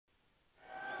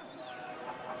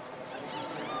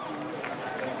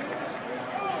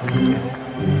On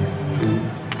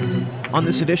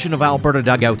this edition of Alberta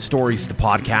Dugout Stories, the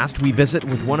podcast, we visit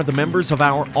with one of the members of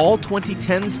our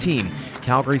All-2010s team.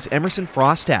 Calgary's Emerson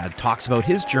Frostad talks about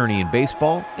his journey in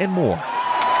baseball and more.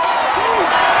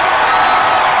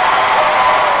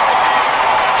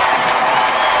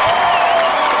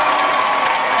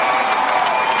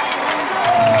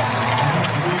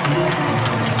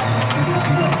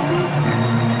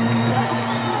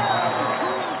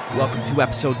 Welcome to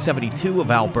episode 72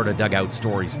 of Alberta Dugout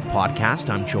Stories, the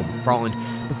podcast. I'm Joe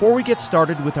McFarland. Before we get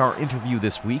started with our interview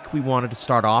this week, we wanted to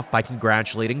start off by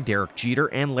congratulating Derek Jeter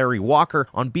and Larry Walker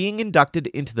on being inducted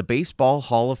into the Baseball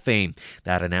Hall of Fame.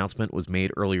 That announcement was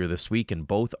made earlier this week, and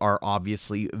both are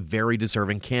obviously very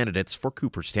deserving candidates for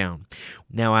Cooperstown.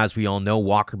 Now, as we all know,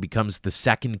 Walker becomes the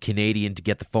second Canadian to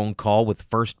get the phone call, with the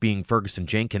first being Ferguson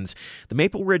Jenkins. The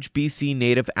Maple Ridge, BC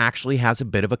native actually has a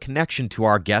bit of a connection to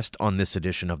our guest on this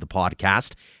edition of the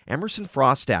podcast. Emerson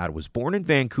Frostad was born in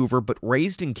Vancouver but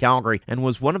raised in Calgary and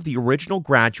was one of the original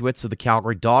graduates of the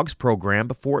Calgary Dogs program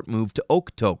before it moved to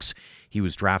Okotoks. He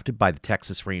was drafted by the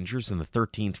Texas Rangers in the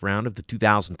 13th round of the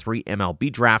 2003 MLB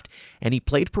draft, and he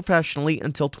played professionally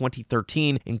until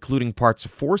 2013, including parts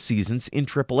of 4 seasons in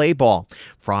AAA ball.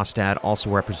 Frostad also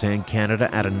represented Canada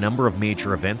at a number of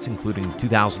major events, including the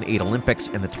 2008 Olympics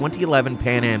and the 2011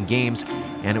 Pan Am Games,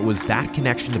 and it was that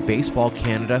connection to Baseball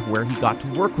Canada where he got to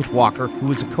work with Walker, who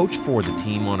was a coach for the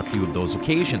team on a few of those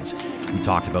occasions. We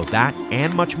talked about that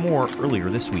and much more earlier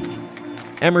this week.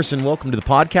 Emerson, welcome to the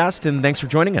podcast, and thanks for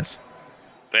joining us.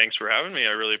 Thanks for having me. I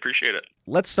really appreciate it.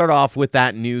 Let's start off with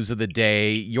that news of the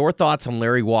day. Your thoughts on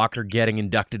Larry Walker getting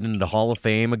inducted into the Hall of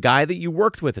Fame, a guy that you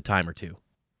worked with a time or two.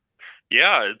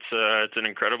 Yeah, it's an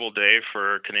incredible day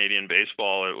for Canadian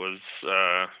baseball. It was,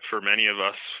 for many of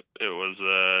us, it was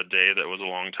a day that was a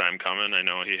long time coming. I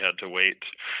know he had to wait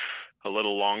a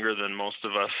little longer than most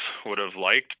of us would have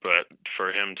liked, but for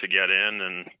him to get in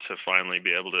and to finally be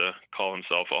able to call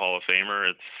himself a Hall of Famer,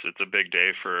 it's a big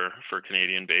day for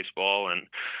Canadian baseball. And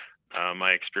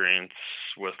my experience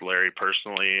with Larry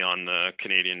personally on the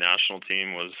Canadian national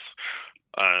team was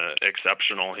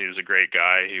exceptional. He was a great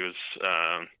guy. He was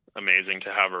amazing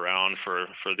to have around for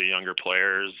the younger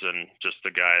players, and just a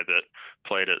guy that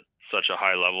played at such a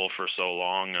high level for so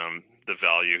long. The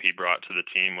value he brought to the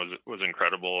team was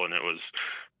incredible, and it was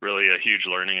really a huge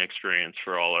learning experience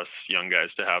for all us young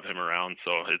guys to have him around.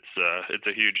 So it was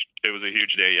a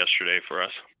huge day yesterday for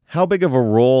us. How big of a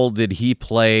role did he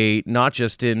play, not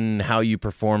just in how you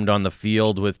performed on the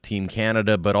field with Team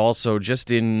Canada, but also just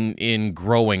in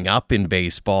growing up in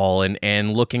baseball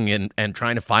and looking and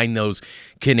trying to find those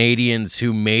Canadians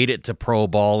who made it to pro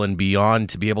ball and beyond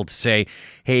to be able to say,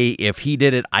 hey, if he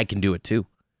did it, I can do it too?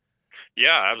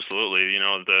 Yeah, absolutely. You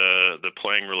know, the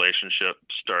playing relationship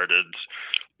started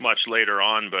much later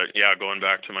on, but yeah, going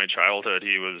back to my childhood,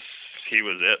 he was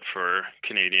it for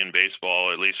Canadian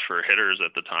baseball, at least for hitters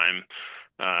at the time.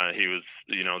 He was,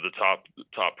 you know, the top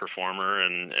performer,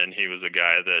 and he was a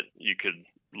guy that you could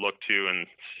look to and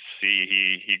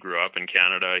see. He grew up in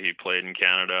Canada. He played in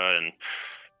Canada, and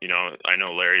you know, I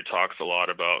know Larry talks a lot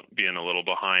about being a little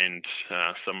behind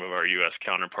some of our U.S.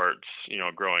 counterparts. You know,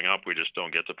 growing up, we just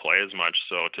don't get to play as much.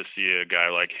 So to see a guy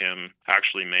like him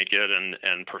actually make it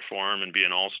and perform and be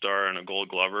an all-star and a Gold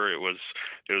Glover, it was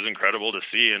incredible to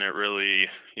see. And it really,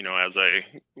 you know, as I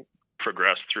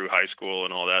progressed through high school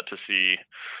and all that, to see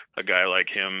a guy like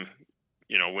him,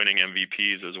 you know, winning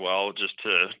MVPs as well, just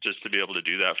to be able to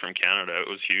do that from Canada, it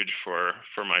was huge for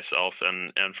myself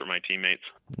and for my teammates.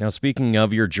 Now, speaking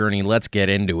of your journey, let's get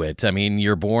into it. I mean,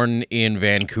 you're born in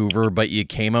Vancouver, but you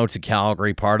came out to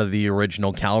Calgary, part of the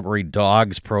original Calgary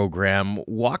Dogs program.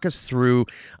 Walk us through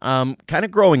kind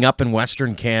of growing up in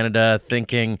Western Canada,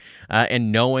 thinking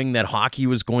and knowing that hockey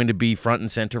was going to be front and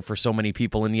center for so many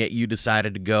people, and yet you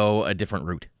decided to go a different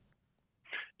route.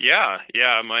 Yeah.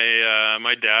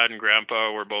 My dad and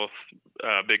grandpa were both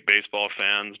big baseball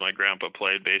fans. My grandpa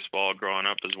played baseball growing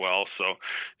up as well, so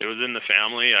it was in the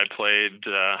family. I played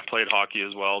hockey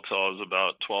as well till I was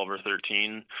about 12 or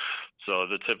 13. So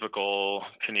the typical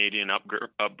Canadian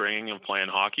upbringing of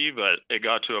playing hockey, but it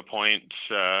got to a point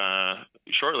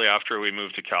shortly after we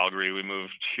moved to Calgary. We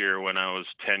moved here when I was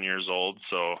 10 years old,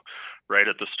 so right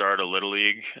at the start of Little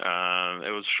League.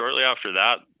 It was shortly after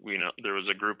that, there was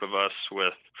a group of us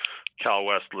with Cal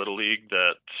West Little League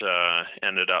that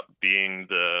ended up being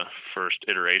the first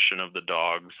iteration of the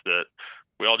Dogs, that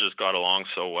we all just got along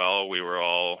so well. We were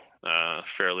all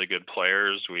fairly good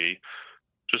players. We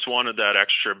just wanted that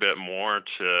extra bit more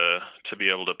to be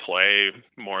able to play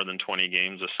more than 20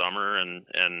 games a summer, and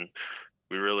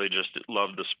we really just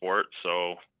loved the sport.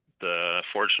 So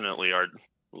fortunately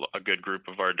a good group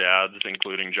of our dads,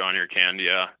 including John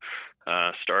Urcandia,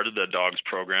 started the dogs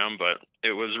program, but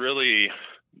it was really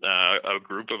a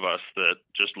group of us that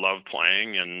just loved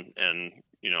playing, and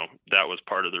that was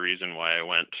part of the reason why I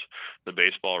went the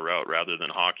baseball route rather than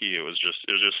hockey. It was just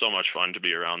so much fun to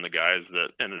be around the guys that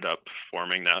ended up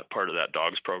forming that part of that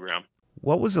dogs program.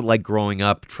 What was it like growing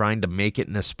up trying to make it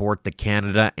in a sport that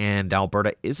Canada and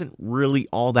Alberta isn't really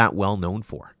all that well known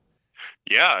for?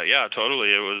 Yeah, totally.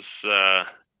 It was,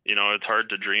 it's hard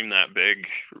to dream that big,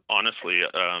 honestly,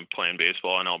 playing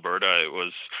baseball in Alberta. It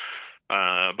was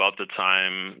about the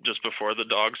time just before the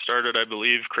dogs started, I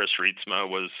believe. Chris Rietsma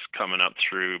was coming up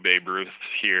through Babe Ruth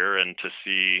here, and to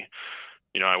see,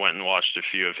 I went and watched a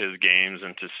few of his games,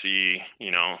 and to see,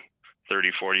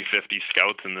 30, 40, 50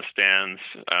 scouts in the stands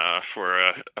for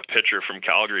a pitcher from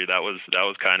Calgary, that was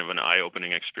kind of an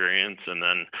eye-opening experience. And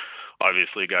then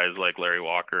obviously guys like Larry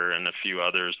Walker and a few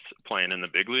others playing in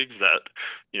the big leagues,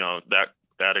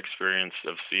 that experience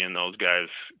of seeing those guys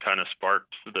kind of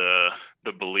sparked the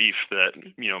belief that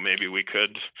maybe we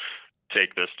could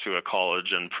take this to a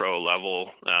college and pro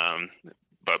level.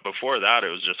 But before that, it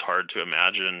was just hard to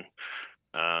imagine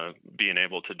being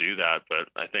able to do that. But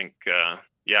I think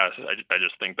I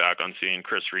just think back on seeing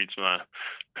Chris Rietsma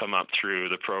come up through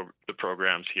the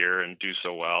programs here and do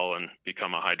so well and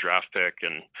become a high draft pick.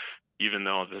 And even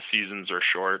though the seasons are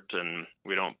short and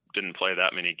we didn't play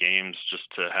that many games, just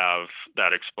to have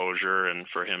that exposure and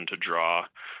for him to draw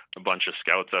a bunch of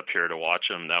scouts up here to watch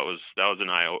him, that was an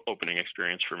eye-opening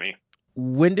experience for me.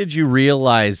 When did you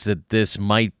realize that this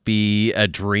might be a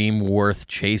dream worth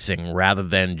chasing rather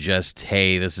than just,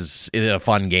 hey, this is a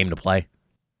fun game to play?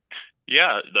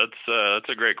 Yeah, that's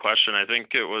a great question. I think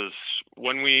it was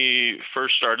when we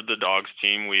first started the dogs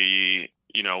team, we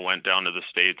went down to the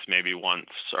States maybe once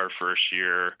our first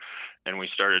year, and we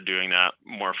started doing that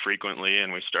more frequently,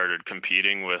 and we started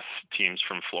competing with teams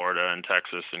from Florida and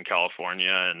Texas and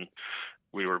California, and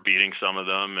we were beating some of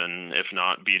them, and if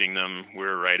not beating them, we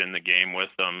were right in the game with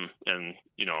them. And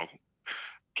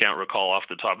can't recall off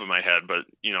the top of my head, but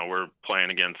we're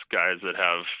playing against guys that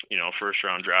have first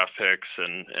round draft picks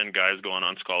and guys going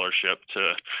on scholarship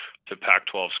to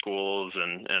Pac-12 schools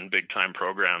and big time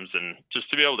programs, and just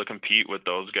to be able to compete with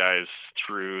those guys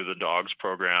through the dogs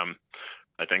program,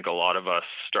 I think a lot of us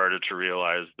started to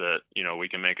realize that we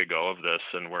can make a go of this,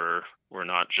 and we're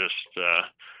not just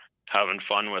having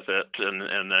fun with it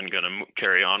and then going to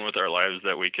carry on with our lives,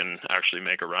 that we can actually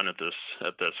make a run at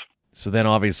this. So then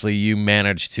obviously you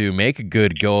managed to make a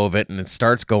good go of it, and it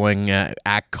starts going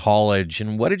at college.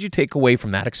 And what did you take away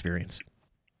from that experience?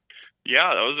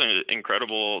 Yeah, that was an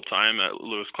incredible time at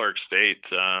Lewis Clark State.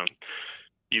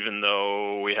 Even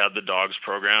though we had the dogs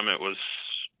program, it was,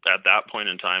 at that point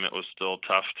in time, it was still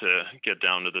tough to get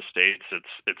down to the States.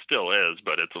 It still is,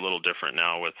 but it's a little different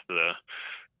now with the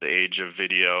age of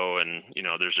video, and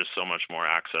there's just so much more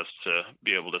access to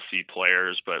be able to see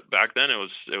players. But back then it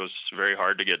was very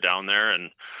hard to get down there,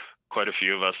 and quite a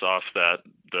few of us off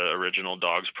the original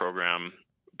dogs program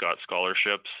got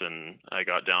scholarships, and I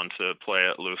got down to play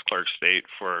at Lewis Clark State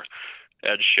for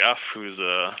Ed Sheff, who's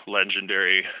a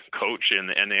legendary coach in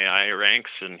the NAI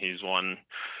ranks, and he's won,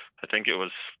 I think it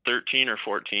was 13 or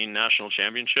 14 national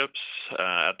championships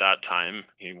at that time.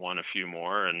 He won a few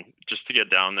more, and just to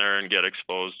get down there and get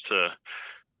exposed to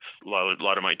a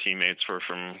lot of my teammates were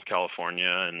from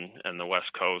California and the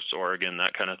West Coast, Oregon,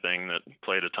 that kind of thing, that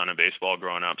played a ton of baseball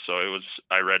growing up. So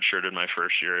I redshirted my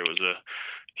first year. It was a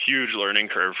huge learning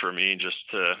curve for me, just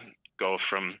to go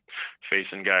from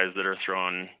facing guys that are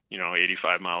throwing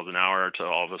 85 miles an hour to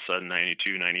all of a sudden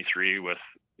 92, 93 with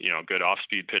good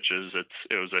off-speed pitches.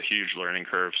 It was a huge learning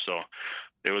curve. So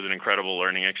it was an incredible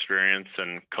learning experience,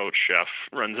 and Coach Sheff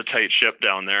runs a tight ship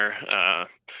down there,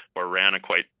 or ran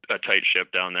quite a tight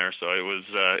ship down there. So it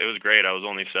was great. I was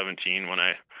only 17 when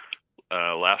I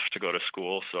left to go to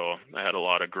school, so I had a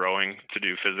lot of growing to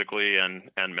do physically and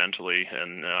mentally,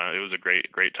 and it was a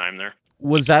great time there.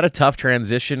 Was that a tough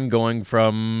transition, going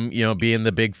from being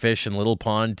the big fish in Little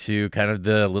Pond to kind of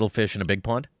the little fish in a big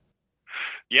pond?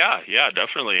 Yeah,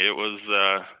 definitely. It was,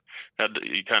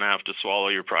 you kind of have to swallow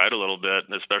your pride a little bit,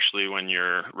 especially when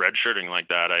you're redshirting like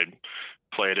that. I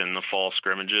played in the fall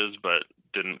scrimmages, but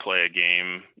didn't play a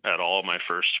game at all my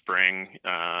first spring.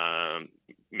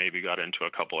 Maybe got into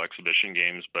a couple exhibition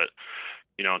games, but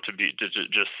to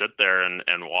just sit there and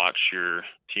watch your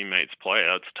teammates play,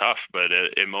 that's tough, but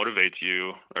it motivates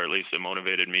you, or at least it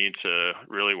motivated me to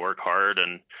really work hard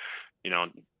and,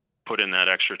 put in that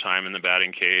extra time in the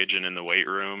batting cage and in the weight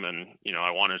room. And,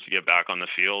 I wanted to get back on the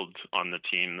field on the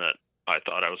team that I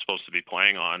thought I was supposed to be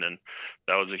playing on, and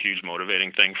that was a huge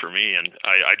motivating thing for me. And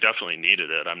I definitely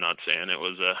needed it. I'm not saying it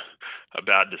was a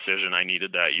bad decision. I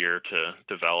needed that year to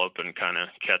develop and kind of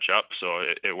catch up, so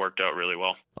it worked out really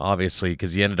well. Obviously,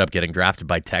 because you ended up getting drafted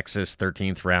by Texas,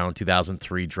 13th round,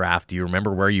 2003 draft. Do you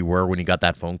remember where you were when you got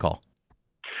that phone call?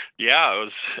 Yeah, I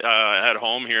was at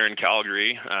home here in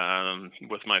Calgary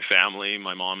with my family,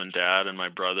 my mom and dad and my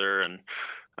brother, and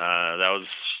that was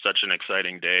such an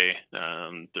exciting day.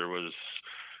 There was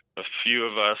a few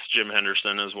of us, Jim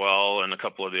Henderson as well, and a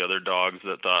couple of the other dogs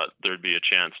that thought there'd be a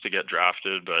chance to get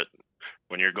drafted, but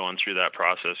when you're going through that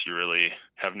process, you really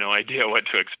have no idea what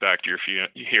to expect. You're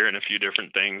hearing a few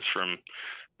different things from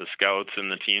the scouts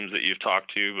and the teams that you've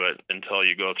talked to, but until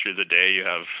you go through the day, you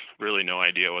have really no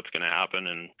idea what's going to happen.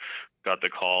 And got the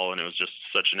call, and it was just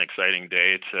such an exciting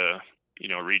day to,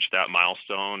 reach that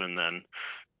milestone and then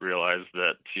realize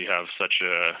that you have such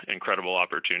a incredible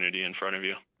opportunity in front of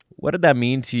you. What did that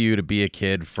mean to you to be a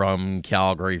kid from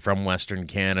Calgary, from Western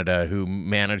Canada, who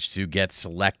managed to get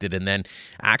selected and then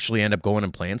actually end up going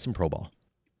and playing some pro ball?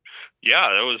 Yeah,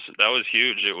 that was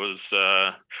huge. It was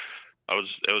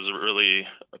a really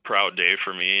proud day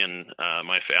for me and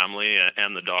my family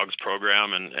and the dogs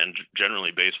program and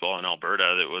generally baseball in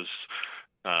Alberta. It was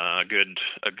a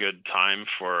good time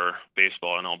for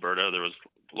baseball in Alberta. There was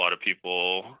a lot of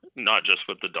people, not just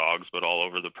with the dogs, but all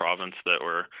over the province that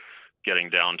were getting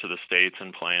down to the States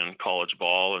and playing college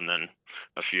ball. And then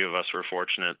a few of us were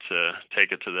fortunate to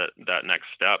take it to that next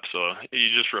step. So you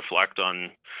just reflect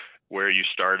on where you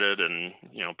started and,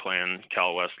 playing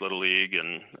Cal West Little League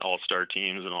and all-star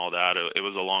teams and all that. It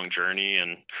was a long journey,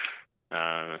 and,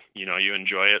 you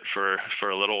enjoy it for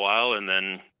a little while, and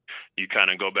then you kind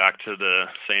of go back to the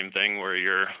same thing where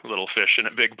you're a little fish in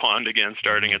a big pond again,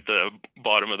 starting at the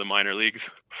bottom of the minor leagues.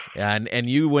 Yeah, and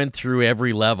you went through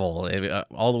every level,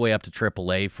 all the way up to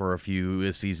AAA for a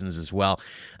few seasons as well.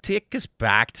 Take us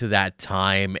back to that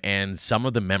time and some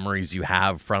of the memories you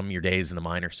have from your days in the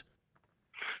minors.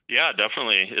 Yeah,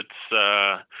 definitely.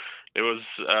 It was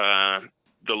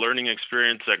the learning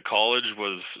experience at college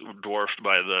was dwarfed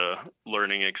by the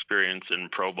learning experience in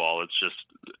pro ball. It's just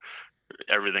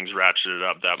everything's ratcheted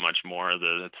up that much more.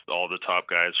 It's all the top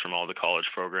guys from all the college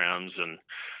programs, and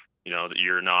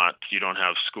you don't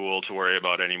have school to worry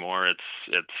about anymore.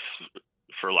 It's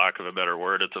for lack of a better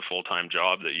word, it's a full-time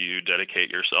job that you dedicate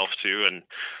yourself to, and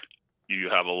you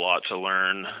have a lot to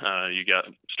learn. You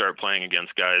start playing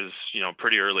against guys,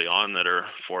 pretty early on that are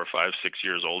 4, 5, 6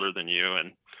 years older than you,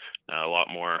 and a lot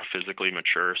more physically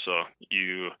mature. So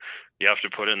you have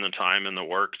to put in the time and the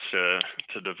work to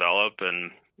develop.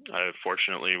 And I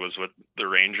fortunately was with the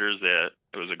Rangers.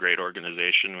 It was a great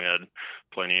organization. We had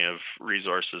plenty of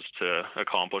resources to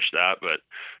accomplish that, but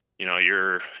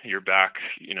you're back.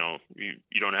 You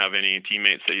don't have any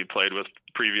teammates that you played with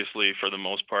previously for the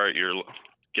most part. You're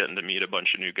getting to meet a bunch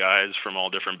of new guys from all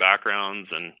different backgrounds,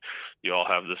 and you all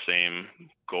have the same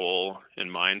goal in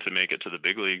mind to make it to the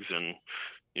big leagues. And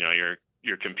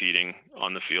you're competing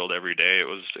on the field every day. It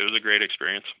was a great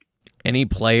experience. Any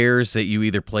players that you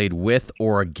either played with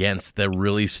or against that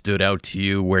really stood out to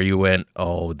you where you went,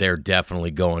 oh, they're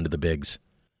definitely going to the bigs?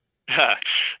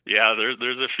 Yeah,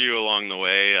 there's a few along the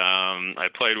way. I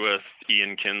played with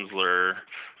Ian Kinsler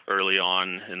early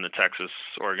on in the Texas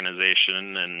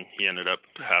organization, and he ended up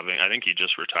I think he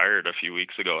just retired a few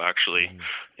weeks ago, actually.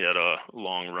 He had a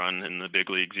long run in the big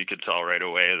leagues. You could tell right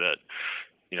away that,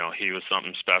 he was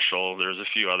something special. There's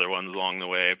a few other ones along the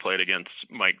way. I played against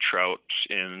Mike Trout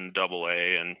in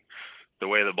AA, and the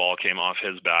way the ball came off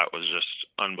his bat was just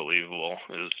unbelievable.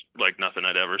 It was like nothing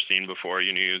I'd ever seen before.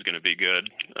 You knew he was going to be good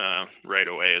right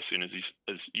away as soon as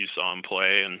you saw him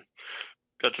play. And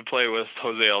got to play with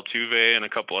Jose Altuve and a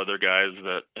couple other guys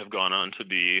that have gone on to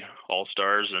be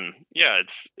all-stars. And yeah,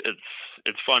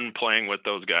 it's fun playing with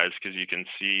those guys because you can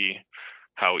see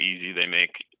how easy they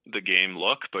make the game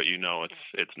look, but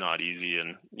it's not easy,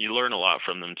 and you learn a lot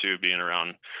from them too, being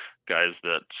around guys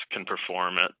that can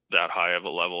perform at that high of a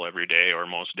level every day or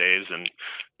most days, and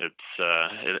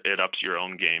it ups your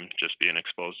own game just being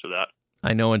exposed to that.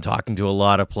 I know in talking to a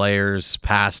lot of players,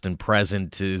 past and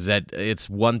present, is that it's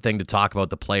one thing to talk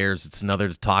about the players, it's another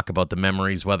to talk about the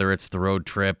memories, whether it's the road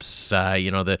trips,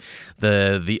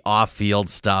 the off-field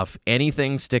stuff.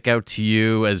 Anything stick out to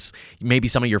you as maybe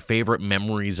some of your favorite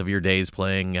memories of your days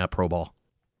playing pro ball?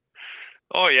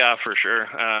 Oh yeah, for sure.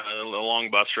 The long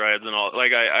bus rides and all.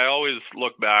 Like I always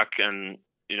look back and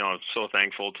so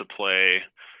thankful to play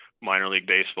minor league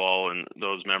baseball, and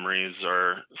those memories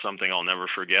are something I'll never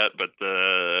forget. But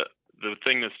the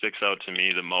thing that sticks out to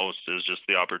me the most is just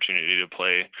the opportunity to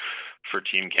play for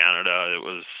Team Canada. It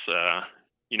was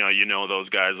you know those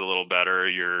guys a little better.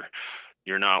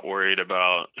 You're not worried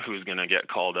about who's going to get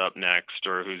called up next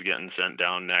or who's getting sent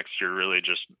down next. You're really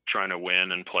just trying to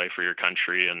win and play for your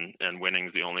country, and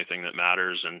winning's the only thing that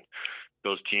matters. And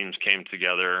those teams came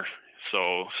together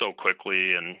so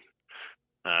quickly, and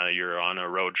you're on a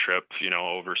road trip,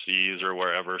 overseas or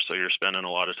wherever, so you're spending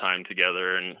a lot of time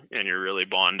together, and you're really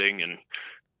bonding. And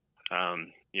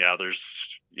there's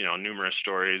numerous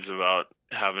stories about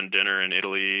having dinner in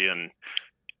Italy and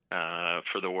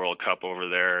for the World Cup over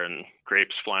there, and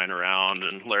grapes flying around,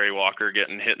 and Larry Walker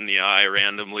getting hit in the eye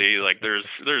randomly. Like there's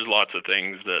lots of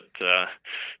things that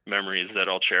memories that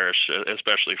I'll cherish,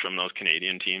 especially from those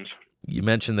Canadian teams. You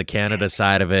mentioned the Canada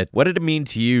side of it. What did it mean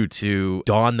to you to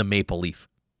don the maple leaf?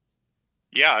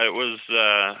 Yeah, it was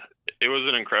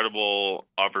an incredible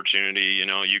opportunity.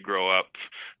 You grow up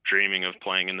dreaming of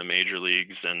playing in the major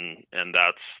leagues, and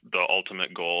that's the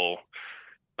ultimate goal.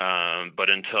 But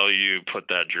until you put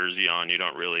that jersey on, you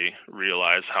don't really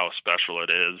realize how special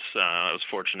it is. I was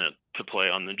fortunate to play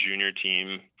on the junior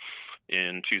team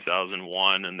in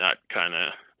 2001, and that kind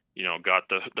of, got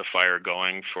the fire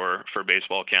going for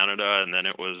Baseball Canada. And then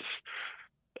it was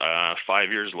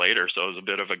 5 years later, so it was a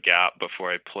bit of a gap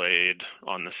before I played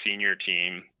on the senior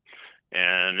team.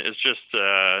 And it's just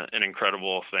an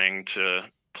incredible thing to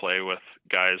play with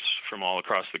guys from all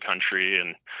across the country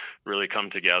and really come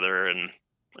together. And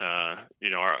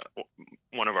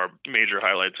one of our major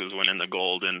highlights was winning the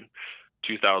gold in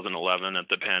 2011 at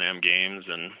the Pan Am Games,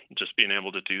 and just being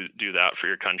able to do that for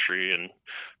your country and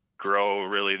grow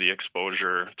really the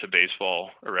exposure to baseball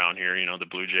around here. The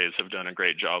Blue Jays have done a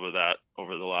great job of that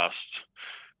over the last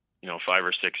 5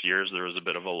 or 6 years. There was a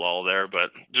bit of a lull there,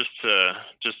 but just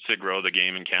to grow the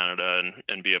game in Canada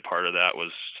and be a part of that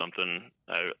was something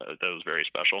that was very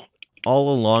special.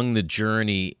 All along the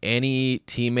journey, any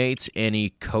teammates,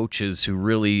 any coaches who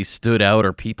really stood out,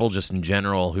 or people just in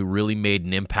general who really made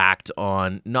an impact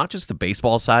on not just the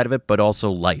baseball side of it, but also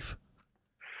life?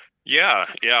 Yeah,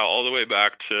 all the way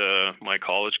back to my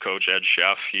college coach, Ed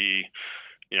Sheff.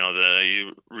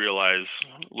 You realize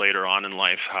later on in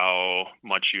life how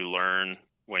much you learn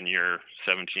when you're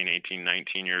 17, 18,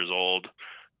 19 years old.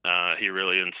 He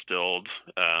really instilled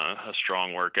a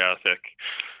strong work ethic.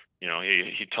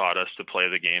 He taught us to play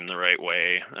the game the right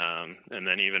way. And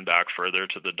then even back further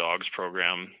to the Dogs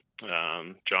program,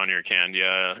 John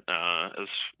Urcandia, as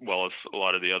well as a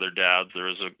lot of the other dads. There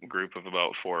was a group of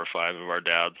about 4 or 5 of our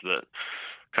dads that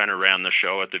kind of ran the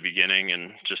show at the beginning,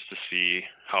 and just to see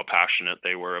how passionate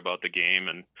they were about the game,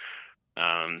 and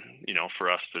for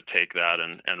us to take that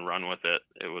and run with it,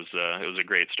 it was a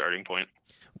great starting point.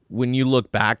 When you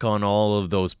look back on all of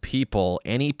those people,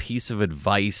 any piece of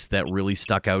advice that really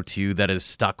stuck out to you, that has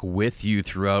stuck with you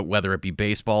throughout, whether it be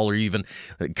baseball or even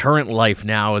current life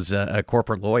now as a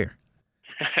corporate lawyer?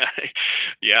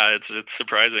 Yeah, it's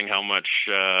surprising how much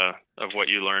of what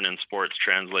you learn in sports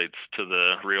translates to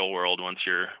the real world once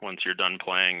you're done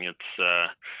playing. It's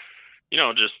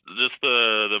just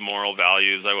the moral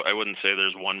values. I wouldn't say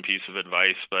there's one piece of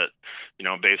advice, but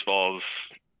baseball's,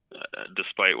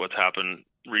 despite what's happened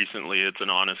recently, it's an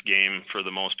honest game for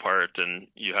the most part, and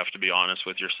you have to be honest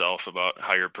with yourself about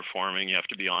how you're performing. You have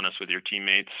to be honest with your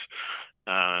teammates,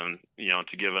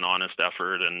 to give an honest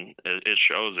effort, and it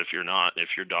shows if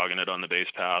you're dogging it on the base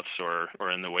paths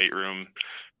or in the weight room.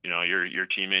 Your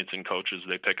teammates and coaches,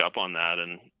 they pick up on that,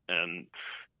 and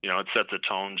it sets a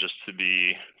tone just to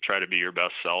try to be your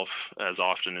best self as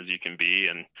often as you can be.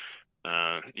 And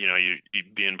you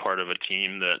being part of a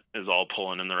team that is all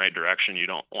pulling in the right direction. You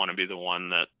don't want to be the one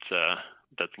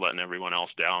that's letting everyone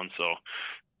else down. So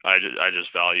I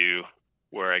just value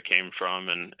where I came from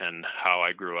and how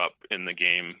I grew up in the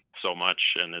game so much,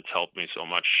 and it's helped me so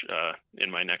much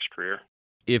in my next career.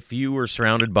 If you were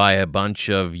surrounded by a bunch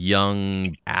of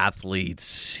young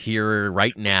athletes here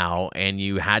right now, and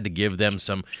you had to give them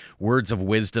some words of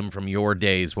wisdom from your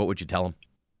days, what would you tell them?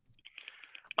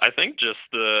 I think just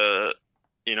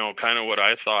kind of what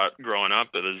I thought growing up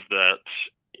is that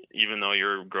even though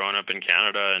you're growing up in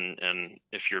Canada, and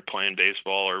if you're playing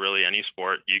baseball or really any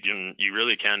sport, you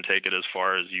really can take it as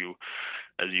far as you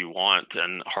want,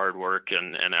 and hard work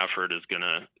and effort is going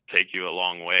to take you a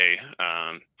long way.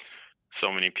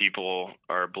 So many people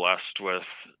are blessed with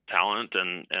talent,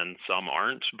 and some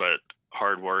aren't, but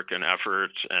hard work and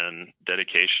effort and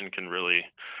dedication can really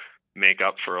make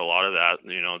up for a lot of that.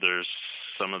 There's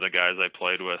some of the guys I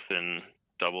played with in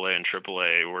AA and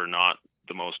AAA were not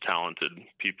the most talented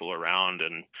people around,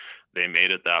 and they made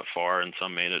it that far, and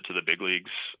some made it to the big leagues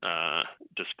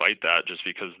despite that, just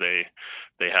because they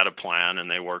had a plan and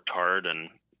they worked hard, and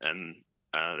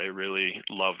they really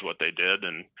loved what they did.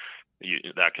 And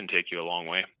that can take you a long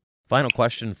way. Final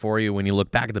question for you. When you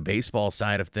look back at the baseball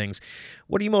side of things,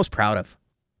 what are you most proud of?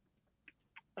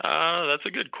 That's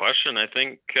a good question. I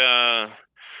think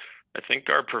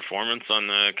our performance on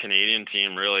the Canadian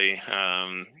team really,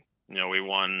 we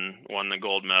won the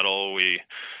gold medal. We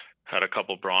had a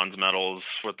couple bronze medals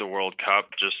with the World Cup.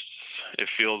 Just, it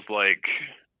feels like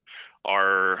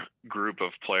our group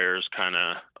of players kind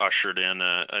of ushered in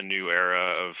a new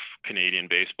era of Canadian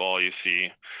baseball. You see,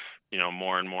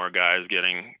 more and more guys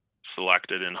getting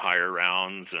selected in higher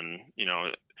rounds, and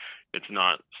it's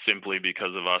not simply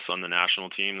because of us on the national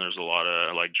team. There's a lot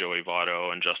of like Joey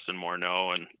Votto and Justin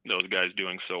Morneau and those guys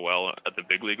doing so well at the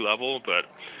big league level, but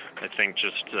I think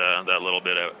just that little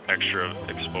bit of extra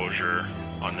exposure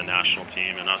on the national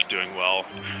team and us doing well,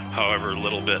 however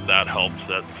little bit that helps,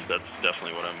 that's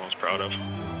definitely what I'm most proud of.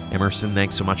 Emerson,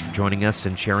 thanks so much for joining us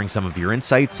and sharing some of your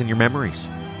insights and your memories.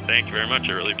 Thank you very much.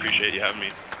 I really appreciate you having me.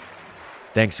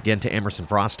 Thanks again to Emerson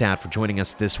Frostad for joining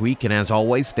us this week, and as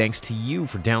always, thanks to you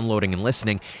for downloading and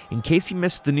listening. In case you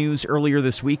missed the news earlier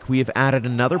this week, we have added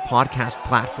another podcast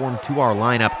platform to our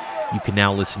lineup. You can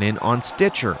now listen in on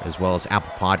Stitcher, as well as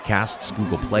Apple Podcasts,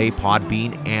 Google Play,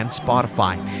 Podbean, and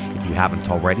Spotify. If you haven't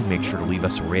already, make sure to leave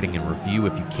us a rating and review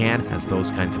if you can, as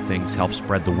those kinds of things help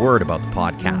spread the word about the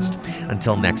podcast.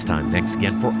 Until next time, thanks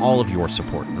again for all of your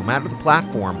support, no matter the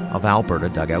platform, of Alberta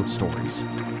Dugout Stories.